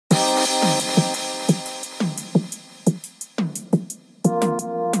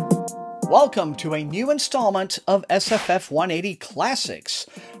Welcome to a new installment of SFF180 Classics,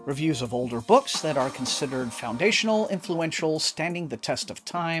 reviews of older books that are considered foundational, influential, standing the test of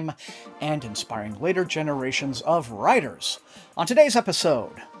time, and inspiring later generations of writers. On today's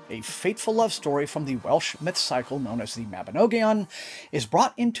episode, a fateful love story from the Welsh myth cycle known as the Mabinogion is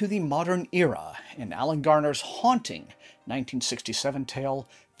brought into the modern era in Alan Garner's haunting 1967 tale,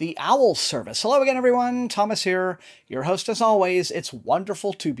 The Owl Service. Hello again, everyone. Thomas here, your host as always. It's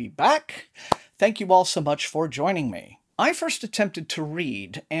wonderful to be back. Thank you all so much for joining me. I first attempted to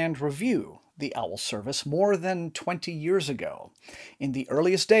read and review The Owl Service more than 20 years ago, in the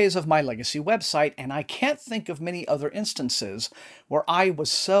earliest days of my legacy website, and I can't think of many other instances where I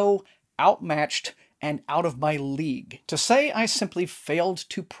was so outmatched and out of my league. To say I simply failed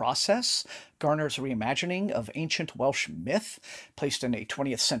to process Garner's reimagining of ancient Welsh myth, placed in a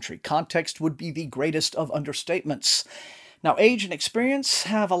 20th century context, would be the greatest of understatements. Now, age and experience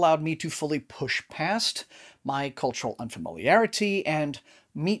have allowed me to fully push past my cultural unfamiliarity and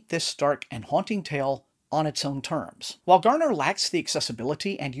meet this dark and haunting tale on its own terms. While Garner lacks the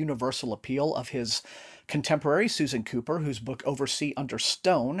accessibility and universal appeal of his contemporary Susan Cooper, whose book Oversea Under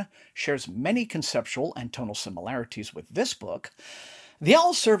Stone shares many conceptual and tonal similarities with this book, The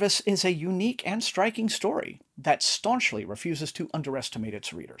Owl Service is a unique and striking story that staunchly refuses to underestimate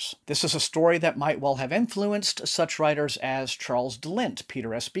its readers. This is a story that might well have influenced such writers as Charles DeLint,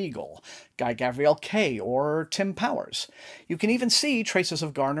 Peter S. Beagle, Guy Gavriel Kay, or Tim Powers. You can even see traces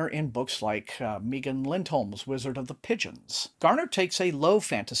of Garner in books like Megan Lindholm's Wizard of the Pigeons. Garner takes a low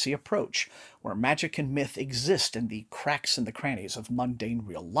fantasy approach, where magic and myth exist in the cracks and the crannies of mundane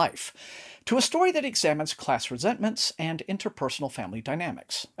real life, to a story that examines class resentments and interpersonal family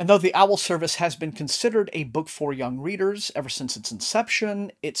dynamics. And though The Owl Service has been considered a book for young readers ever since its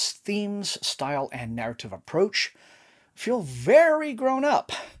inception, its themes, style, and narrative approach feel very grown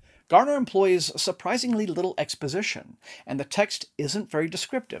up. Garner employs surprisingly little exposition, and the text isn't very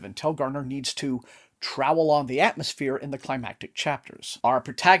descriptive until Garner needs to trowel on the atmosphere in the climactic chapters. Our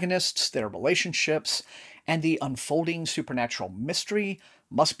protagonists, their relationships, and the unfolding supernatural mystery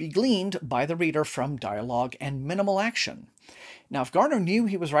must be gleaned by the reader from dialogue and minimal action. Now, if Garner knew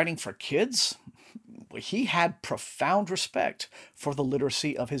he was writing for kids, he had profound respect for the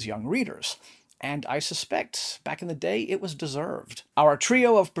literacy of his young readers, and I suspect back in the day it was deserved. Our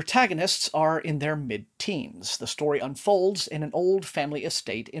trio of protagonists are in their mid-teens. The story unfolds in an old family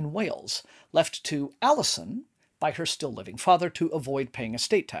estate in Wales, left to Alison by her still-living father to avoid paying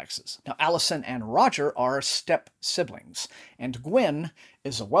estate taxes. Now, Alison and Roger are step-siblings, and Gwyn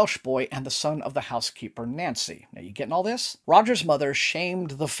is a Welsh boy and the son of the housekeeper Nancy. Now, you getting all this? Roger's mother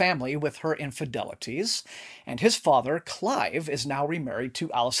shamed the family with her infidelities, and his father, Clive, is now remarried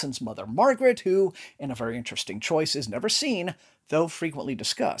to Alison's mother, Margaret, who, in a very interesting choice, is never seen, though frequently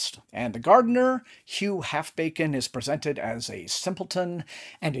discussed. And the gardener, Hugh Halfbacon, is presented as a simpleton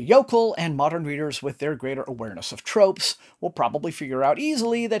and a yokel, and modern readers with their greater awareness of tropes will probably figure out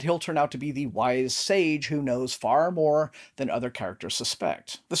easily that he'll turn out to be the wise sage who knows far more than other characters suspect.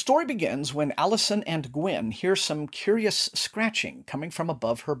 The story begins when Alison and Gwyn hear some curious scratching coming from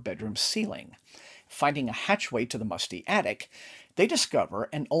above her bedroom ceiling. Finding a hatchway to the musty attic, they discover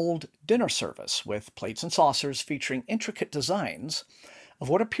an old dinner service with plates and saucers featuring intricate designs of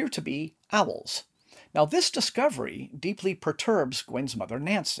what appear to be owls. Now, this discovery deeply perturbs Gwyn's mother,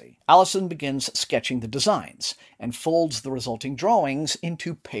 Nancy. Alison begins sketching the designs and folds the resulting drawings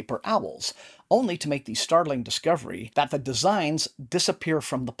into paper owls, only to make the startling discovery that the designs disappear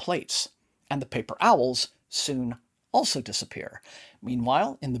from the plates, and the paper owls soon also disappear.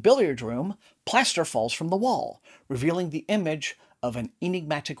 Meanwhile, in the billiard room, plaster falls from the wall, revealing the image of an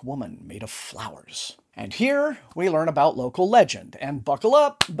enigmatic woman made of flowers. And here we learn about local legend, and buckle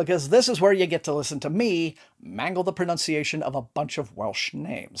up, because this is where you get to listen to me mangle the pronunciation of a bunch of Welsh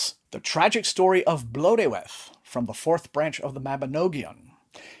names. The tragic story of Blodeuwedd, from the fourth branch of the Mabinogion.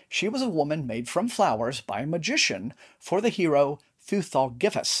 She was a woman made from flowers by a magician for the hero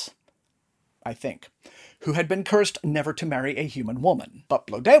Thutholgifes, I think, who had been cursed never to marry a human woman. But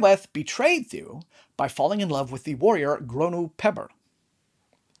Blodeuwedd betrayed Thu by falling in love with the warrior Gronw Pebr.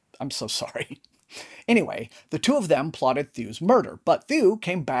 I'm so sorry. Anyway, the two of them plotted Thu's murder, but Thu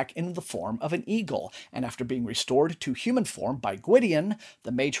came back in the form of an eagle, and after being restored to human form by Gwydion,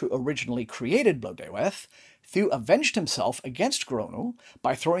 the mage who originally created Blodeuwedd, Thu avenged himself against Gronw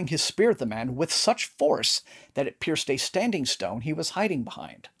by throwing his spear at the man with such force that it pierced a standing stone he was hiding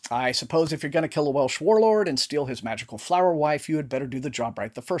behind. I suppose if you're going to kill a Welsh warlord and steal his magical flower wife, you had better do the job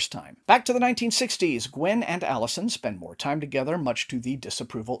right the first time. Back to the 1960s, Gwyn and Alison spend more time together, much to the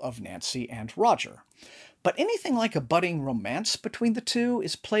disapproval of Nancy and Roger. But anything like a budding romance between the two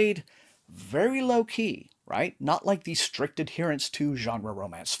is played very low-key, right? Not like the strict adherence to genre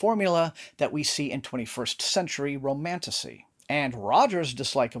romance formula that we see in 21st century romantasy. And Roger's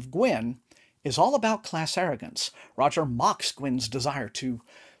dislike of Gwen is all about class arrogance. Roger mocks Gwen's desire to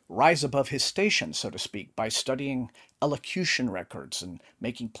rise above his station, so to speak, by studying elocution records and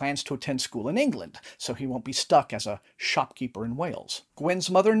making plans to attend school in England, so he won't be stuck as a shopkeeper in Wales.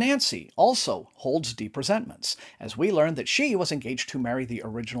 Gwen's mother, Nancy, also holds deep resentments, as we learn that she was engaged to marry the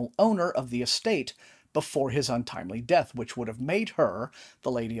original owner of the estate before his untimely death, which would have made her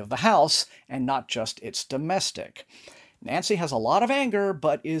the lady of the house and not just its domestic. Nancy has a lot of anger,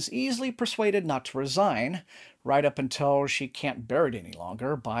 but is easily persuaded not to resign, right up until she can't bear it any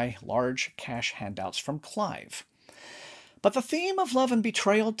longer, by large cash handouts from Clive. But the theme of love and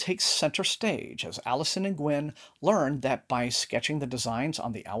betrayal takes center stage as Allison and Gwen learn that by sketching the designs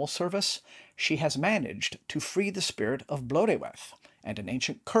on the owl service, she has managed to free the spirit of Blodeuwedd, and an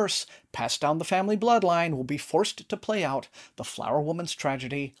ancient curse passed down the family bloodline will be forced to play out the Flower Woman's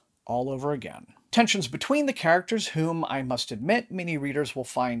tragedy all over again. Tensions between the characters, whom I must admit many readers will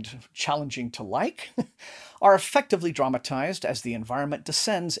find challenging to like, are effectively dramatized as the environment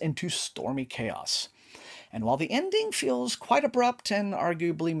descends into stormy chaos. And while the ending feels quite abrupt and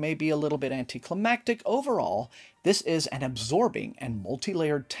arguably maybe a little bit anticlimactic, overall, this is an absorbing and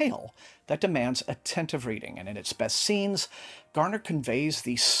multi-layered tale that demands attentive reading. And in its best scenes, Garner conveys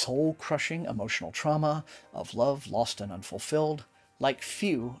the soul-crushing emotional trauma of love lost and unfulfilled, like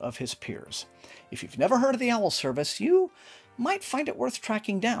few of his peers. If you've never heard of the Owl Service, you might find it worth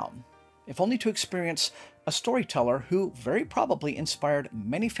tracking down, if only to experience a storyteller who very probably inspired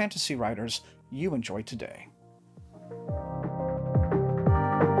many fantasy writers you enjoy today.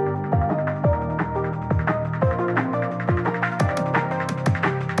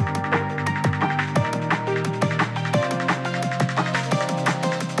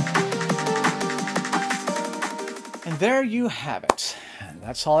 And there you have it. And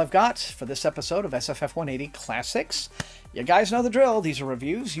that's all I've got for this episode of SFF180 Classics. You guys know the drill. These are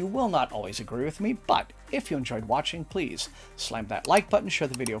reviews. You will not always agree with me, but if you enjoyed watching, please slam that like button, share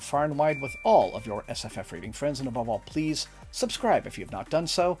the video far and wide with all of your SFF reading friends, and above all, please subscribe if you have not done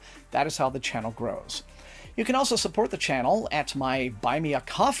so. That is how the channel grows. You can also support the channel at my Buy Me a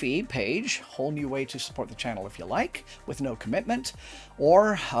Coffee page, whole new way to support the channel if you like, with no commitment,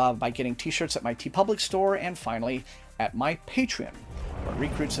 or by getting t-shirts at my TeePublic store, and finally at my Patreon, where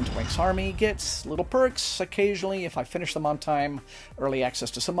recruits into Wink's Army get little perks occasionally if I finish them on time, early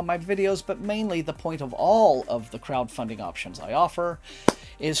access to some of my videos, but mainly the point of all of the crowdfunding options I offer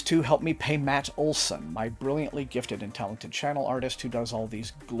is to help me pay Matt Olson, my brilliantly gifted and talented channel artist who does all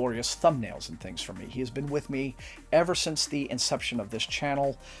these glorious thumbnails and things for me. He has been with me ever since the inception of this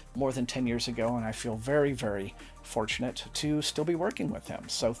channel more than 10 years ago, and I feel very, very fortunate to still be working with him.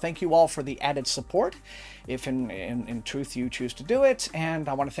 So thank you all for the added support, if in truth you choose to do it, and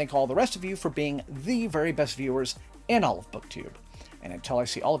I want to thank all the rest of you for being the very best viewers in all of BookTube. And until I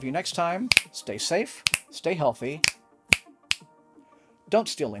see all of you next time, stay safe, stay healthy, don't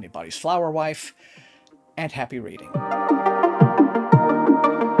steal anybody's flower wife, and happy reading.